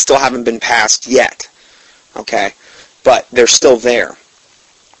haven't been passed yet. Okay, but they're still there.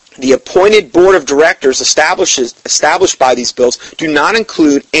 The appointed board of directors established by these bills do not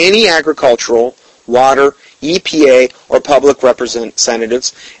include any agricultural, water, EPA, or public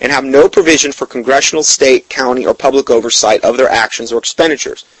representatives, and have no provision for congressional, state, county, or public oversight of their actions or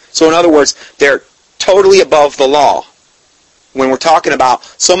expenditures. So in other words, they're totally above the law. When we're talking about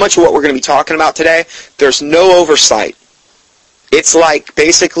so much of what we're going to be talking about today, there's no oversight. It's like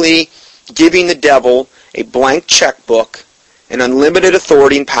basically giving the devil a blank checkbook and unlimited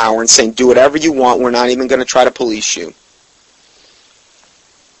authority and power and saying, do whatever you want, we're not even going to try to police you.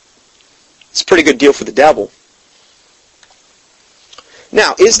 It's a pretty good deal for the devil.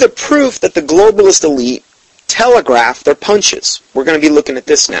 Now, is there proof that the globalist elite telegraphed their punches? We're going to be looking at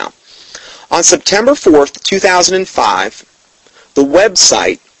this now. On September 4th, 2005, the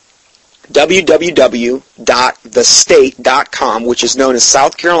website www.thestate.com, which is known as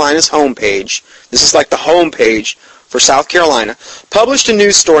South Carolina's homepage, this is like the homepage for South Carolina, published a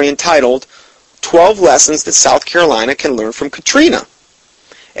news story entitled 12 Lessons That South Carolina Can Learn from Katrina.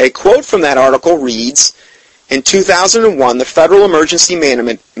 A quote from that article reads, in 2001, the Federal Emergency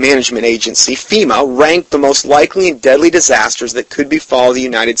Management Agency, FEMA, ranked the most likely and deadly disasters that could befall the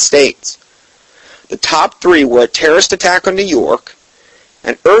United States. The top three were a terrorist attack on New York,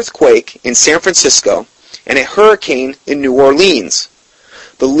 an earthquake in San Francisco, and a hurricane in New Orleans.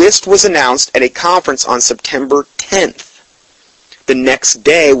 The list was announced at a conference on September 10th. The next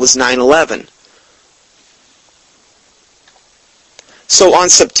day was 9/11. So on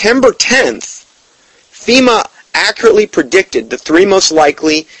September 10th, FEMA accurately predicted the three most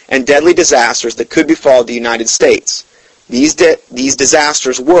likely and deadly disasters that could befall the United States. These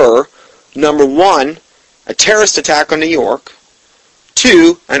disasters were, number one, a terrorist attack on New York,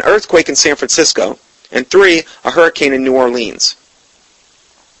 2, an earthquake in San Francisco, and 3, a hurricane in New Orleans.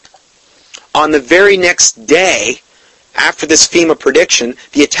 On the very next day, after this FEMA prediction,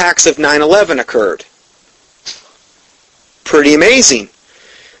 the attacks of 9/11 occurred. Pretty amazing.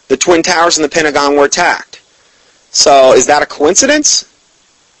 The Twin Towers and the Pentagon were attacked. So is that a coincidence?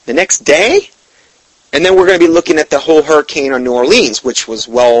 The next day? And then we're going to be looking at the whole hurricane on New Orleans, which was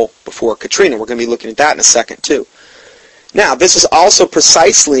well before Katrina. We're going to be looking at that in a second, too. Now, this is also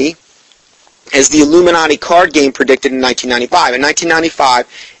precisely as the Illuminati card game predicted in 1995. In 1995,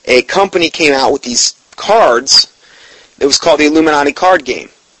 a company came out with these cards. It was called the Illuminati card game.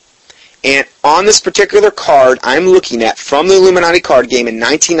 And on this particular card I'm looking at from the Illuminati card game in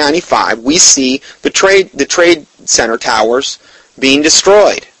 1995, we see the trade center towers being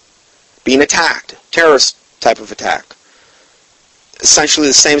destroyed, being attacked, terrorist type of attack. essentially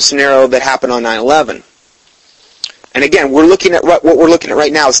the same scenario that happened on 9/11. And again, we're looking at what we're looking at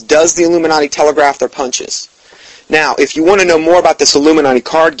right now is, does the Illuminati telegraph their punches? Now, if you want to know more about this Illuminati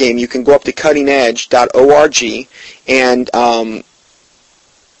card game, you can go up to cuttingedge.org and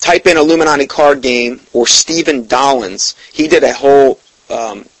type in Illuminati card game or Stephen Dollins. He did a whole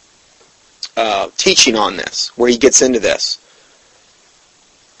teaching on this, where he gets into this.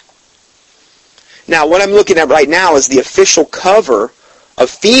 Now, what I'm looking at right now is the official cover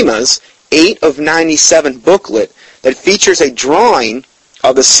of FEMA's 8 of 97 booklet that features a drawing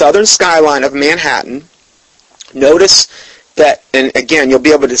of the southern skyline of Manhattan. Notice that, and again, you'll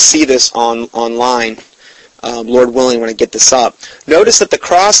be able to see this online, Lord willing, when I get this up. Notice that the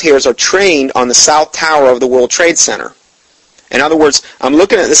crosshairs are trained on the south tower of the World Trade Center. In other words, I'm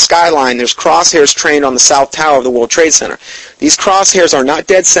looking at the skyline, there's crosshairs trained on the south tower of the World Trade Center. These crosshairs are not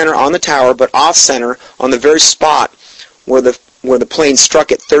dead center on the tower, but off center on the very spot where the plane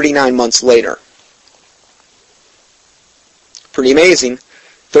struck it 39 months later. Pretty amazing.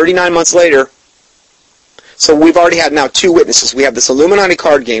 39 months later. So we've already had now 2 witnesses. We have this Illuminati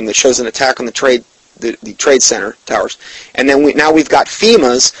card game that shows an attack on the Trade Center towers. And then now we've got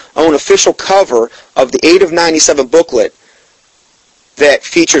FEMA's own official cover of the 8 of 97 booklet that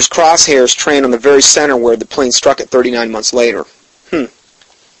features crosshairs trained on the very center where the plane struck it 39 months later.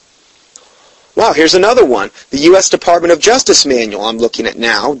 Wow, here's another one. The U.S. Department of Justice manual I'm looking at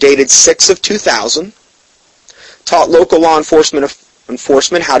now, dated 6 of 2000, taught local law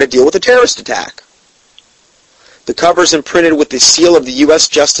enforcement how to deal with a terrorist attack. The cover is imprinted with the seal of the U.S.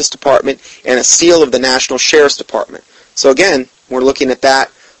 Justice Department and a seal of the National Sheriff's Department. So again, we're looking at that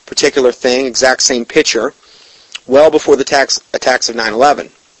particular thing, exact same picture, well before the attacks of 9/11.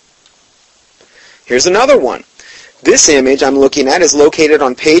 Here's another one. This image I'm looking at is located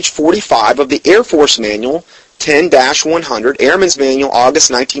on page 45 of the Air Force Manual 10-100, Airman's Manual, August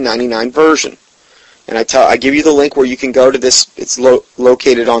 1999 version. And I give you the link where you can go to this. It's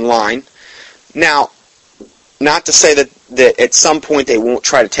located online. Now, not to say that at some point they won't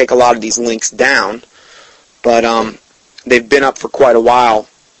try to take a lot of these links down, but they've been up for quite a while,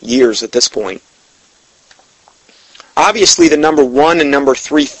 years at this point. Obviously, the number 1 and number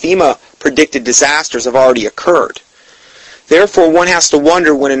 3 FEMA predicted disasters have already occurred. Therefore, one has to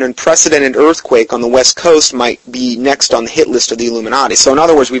wonder when an unprecedented earthquake on the West Coast might be next on the hit list of the Illuminati. So in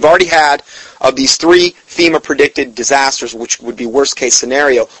other words, we've already had, of these 3 FEMA predicted disasters, which would be worst case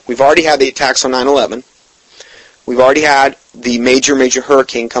scenario, we've already had the attacks on 9/11. We've already had the major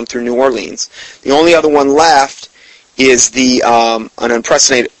hurricane come through New Orleans. The only other one left is an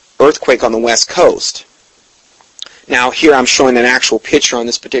unprecedented earthquake on the West Coast. Now here I'm showing an actual picture on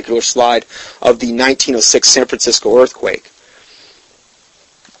this particular slide of the 1906 San Francisco earthquake.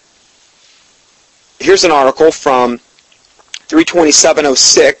 Here's an article from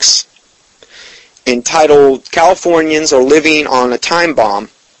 32706 entitled "Californians Are Living on a Time Bomb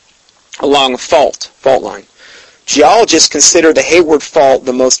Along a Fault line." Geologists consider the Hayward Fault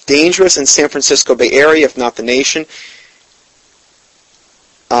the most dangerous in San Francisco Bay Area, if not the nation.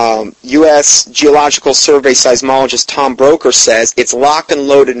 U.S. Geological Survey seismologist Tom Broker says it's locked and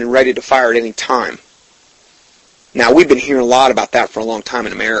loaded and ready to fire at any time. Now, we've been hearing a lot about that for a long time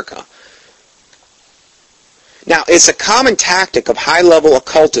in America. Now, it's a common tactic of high-level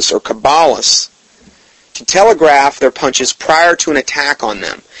occultists or Kabbalists to telegraph their punches prior to an attack on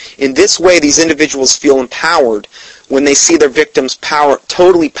them. In this way, these individuals feel empowered when they see their victims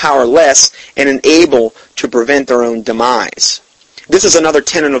totally powerless and unable to prevent their own demise. This is another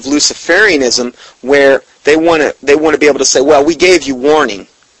tenet of Luciferianism, where they want to be able to say, well, we gave you warning.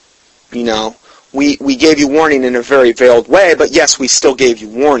 You know, we gave you warning in a very veiled way, but yes, we still gave you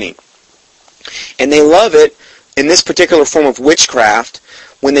warning. And they love it in this particular form of witchcraft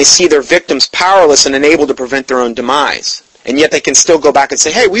when they see their victims powerless and unable to prevent their own demise. And yet they can still go back and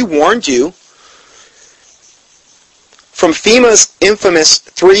say, hey, we warned you. From FEMA's infamous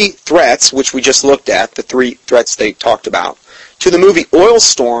 3 threats, which we just looked at, the 3 threats they talked about, to the movie Oil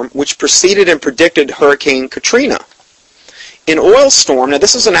Storm, which preceded and predicted Hurricane Katrina. In Oil Storm, now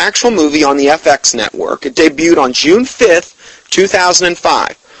this is an actual movie on the FX network. It debuted on June 5th,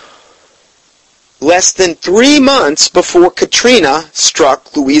 2005. Less than 3 months before Katrina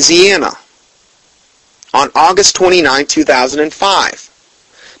struck Louisiana on August 29, 2005.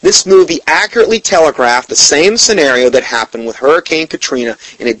 This movie accurately telegraphed the same scenario that happened with Hurricane Katrina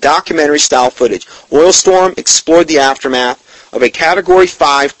in a documentary-style footage. Oil Storm explored the aftermath of a Category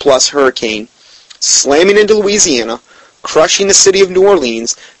 5 plus hurricane, slamming into Louisiana, crushing the city of New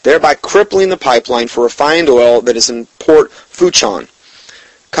Orleans, thereby crippling the pipeline for refined oil that is in Port Fourchon,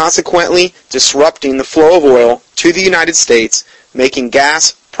 consequently disrupting the flow of oil to the United States making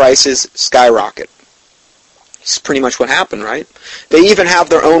gas prices skyrocket. It's pretty much what happened, right? They even have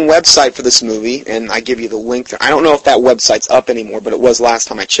their own website for this movie, and I give you the link there. I don't know if that website's up anymore, but it was last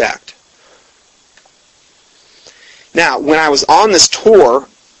time I checked. Now, when I was on this tour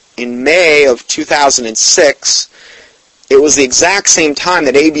in May of 2006, it was the exact same time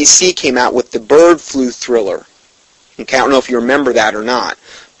that ABC came out with the bird flu thriller. Okay, I don't know if you remember that or not,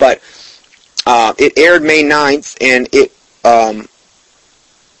 but it aired May 9th, and it,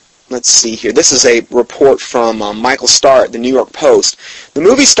 let's see here. This is a report from Michael Starr at the New York Post. The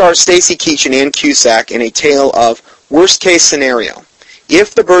movie stars Stacy Keach and Ann Cusack in a tale of worst-case scenario,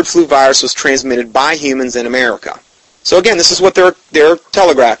 if the bird flu virus was transmitted by humans in America. So again, this is what they're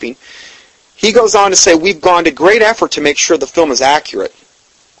telegraphing. He goes on to say, we've gone to great effort to make sure the film is accurate.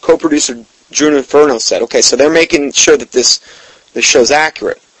 Co-producer Drew Inferno said, okay, so they're making sure that this show's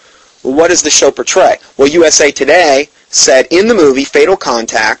accurate. Well, what does the show portray? Well, USA Today said, in the movie Fatal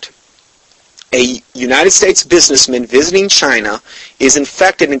Contact, a United States businessman visiting China is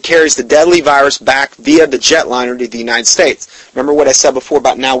infected and carries the deadly virus back via the jetliner to the United States. Remember what I said before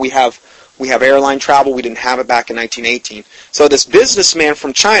about now we have airline travel? We didn't have it back in 1918. So this businessman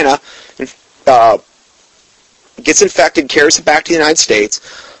from China gets infected, carries it back to the United States.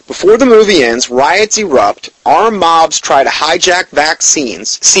 Before the movie ends, riots erupt. Armed mobs try to hijack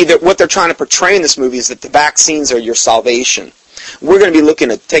vaccines. See, that what they're trying to portray in this movie is that the vaccines are your salvation. We're going to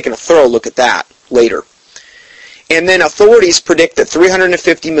be taking a thorough look at that later. And then authorities predict that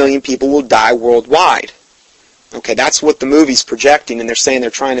 350 million people will die worldwide. Okay, that's what the movie's projecting, and they're saying they're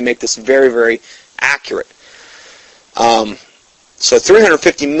trying to make this very, very accurate. So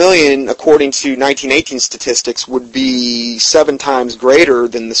 350 million, according to 1918 statistics, would be 7 times greater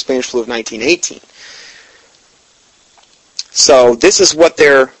than the Spanish flu of 1918. So this is what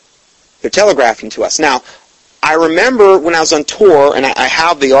they're telegraphing to us. Now, I remember when I was on tour, and I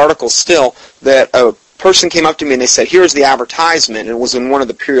have the article still, that a person came up to me and they said, here's the advertisement. And it was in one of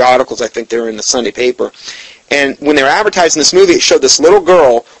the periodicals, I think they were in the Sunday paper. And when they were advertising this movie, it showed this little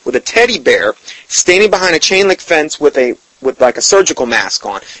girl with a teddy bear standing behind a chain link fence with like a surgical mask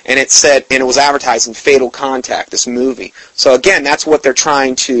on, and it said, and it was advertising Fatal Contact, this movie. So again, that's what they're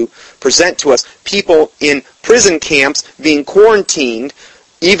trying to present to us. People in prison camps being quarantined,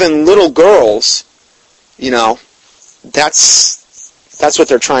 even little girls, that's what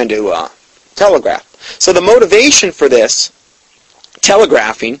they're trying to telegraph. So the motivation for this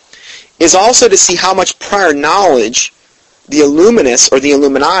telegraphing is also to see how much prior knowledge the Illuminists or the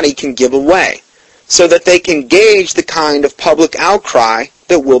Illuminati can give away, so that they can gauge the kind of public outcry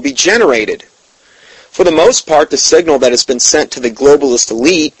that will be generated. For the most part, the signal that has been sent to the globalist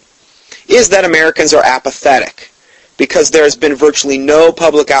elite is that Americans are apathetic, because there has been virtually no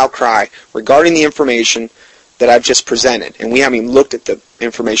public outcry regarding the information that I've just presented, and we haven't even looked at the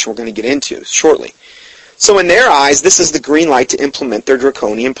information we're going to get into shortly. So in their eyes, this is the green light to implement their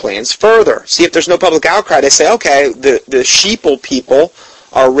draconian plans further. See, if there's no public outcry, they say, okay, the sheeple people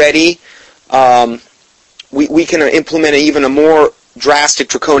are ready. We can implement even a more drastic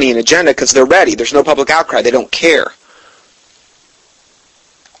draconian agenda because they're ready. There's no public outcry. They don't care.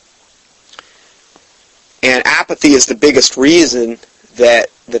 And apathy is the biggest reason that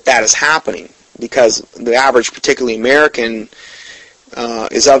is happening, because the average, particularly American,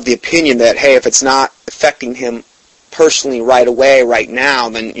 is of the opinion that, hey, if it's not affecting him personally right away, right now,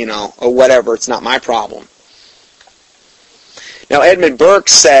 then, or whatever, it's not my problem. Now, Edmund Burke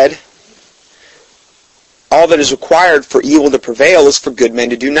said, all that is required for evil to prevail is for good men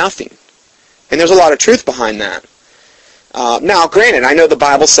to do nothing. And there's a lot of truth behind that. Now, granted, I know the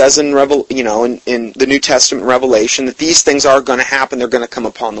Bible says in the New Testament Revelation that these things are going to happen, they're going to come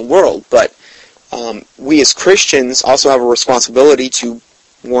upon the world, but we as Christians also have a responsibility to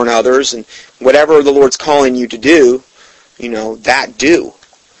warn others, and whatever the Lord's calling you to do, that do.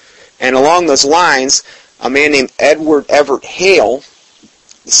 And along those lines, a man named Edward Everett Hale,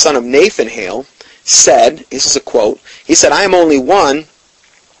 the son of Nathan Hale, said, this is a quote, he said, I am only one,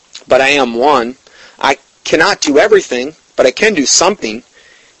 but I am one. I cannot do everything, but I can do something.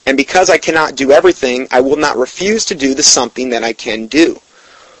 And because I cannot do everything, I will not refuse to do the something that I can do.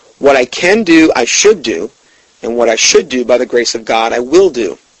 What I can do, I should do. And what I should do, by the grace of God, I will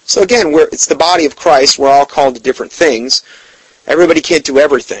do. So again, it's the body of Christ. We're all called to different things. Everybody can't do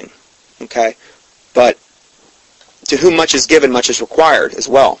everything. Okay? But to whom much is given, much is required as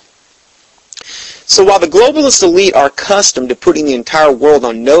well. So while the globalist elite are accustomed to putting the entire world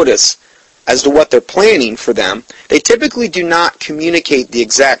on notice as to what they're planning for them, they typically do not communicate the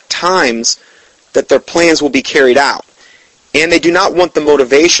exact times that their plans will be carried out. And they do not want the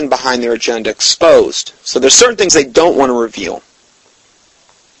motivation behind their agenda exposed. So there's certain things they don't want to reveal.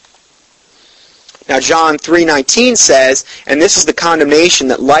 Now John 3:19 says, "And this is the condemnation,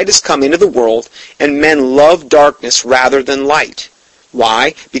 that light has come into the world, and men love darkness rather than light."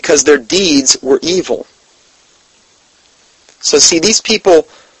 Why? Because their deeds were evil. So see, these people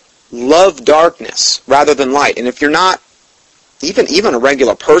love darkness rather than light. And if you're not, even a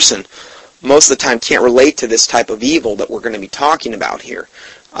regular person, most of the time can't relate to this type of evil that we're going to be talking about here.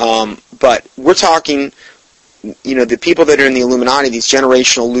 But we're talking, the people that are in the Illuminati, these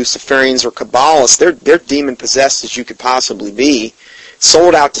generational Luciferians or Kabbalists, they're demon-possessed as you could possibly be,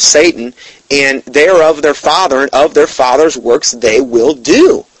 sold out to Satan, and they are of their father, and of their father's works they will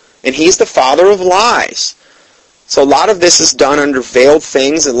do. And he's the father of lies. So a lot of this is done under veiled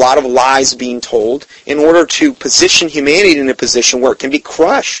things, and a lot of lies being told in order to position humanity in a position where it can be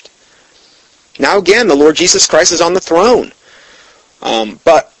crushed. Now again, the Lord Jesus Christ is on the throne.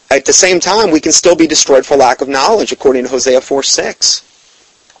 But at the same time, we can still be destroyed for lack of knowledge, according to Hosea 4:6.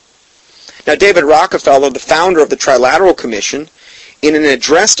 Now David Rockefeller, the founder of the Trilateral Commission, in an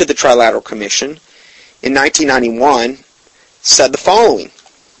address to the Trilateral Commission in 1991, said the following: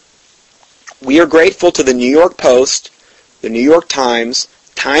 "We are grateful to the New York Post, the New York Times,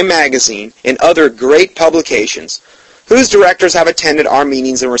 Time Magazine, and other great publications whose directors have attended our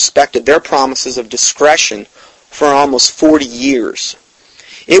meetings and respected their promises of discretion for almost 40 years.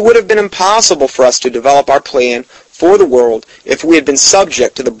 It would have been impossible for us to develop our plan for the world if we had been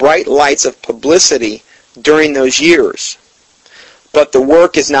subject to the bright lights of publicity during those years. But the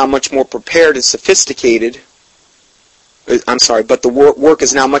work is now much more prepared and sophisticated. But the work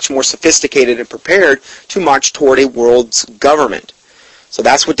is now much more sophisticated and prepared to march toward a world's government." So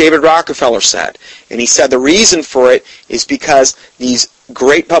that's what David Rockefeller said. And he said the reason for it is because these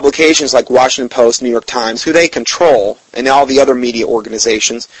great publications like Washington Post, New York Times, who they control, and all the other media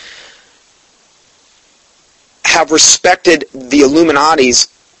organizations, have respected the Illuminati's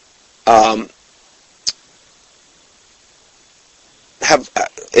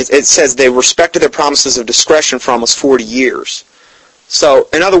it says they respected their promises of discretion for almost 40 years. So,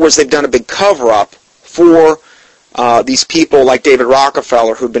 in other words, they've done a big cover-up for these people like David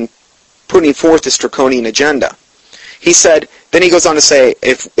Rockefeller who've been putting forth this draconian agenda. He said, then he goes on to say,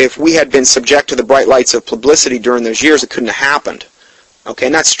 if we had been subject to the bright lights of publicity during those years, it couldn't have happened. Okay,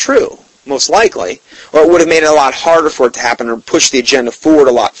 and that's true, most likely. Or it would have made it a lot harder for it to happen or push the agenda forward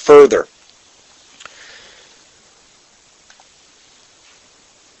a lot further.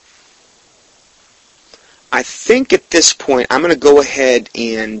 I think at this point I'm going to go ahead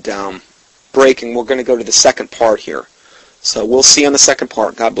and break, and we're going to go to the second part here. So we'll see you on the second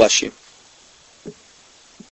part. God bless you.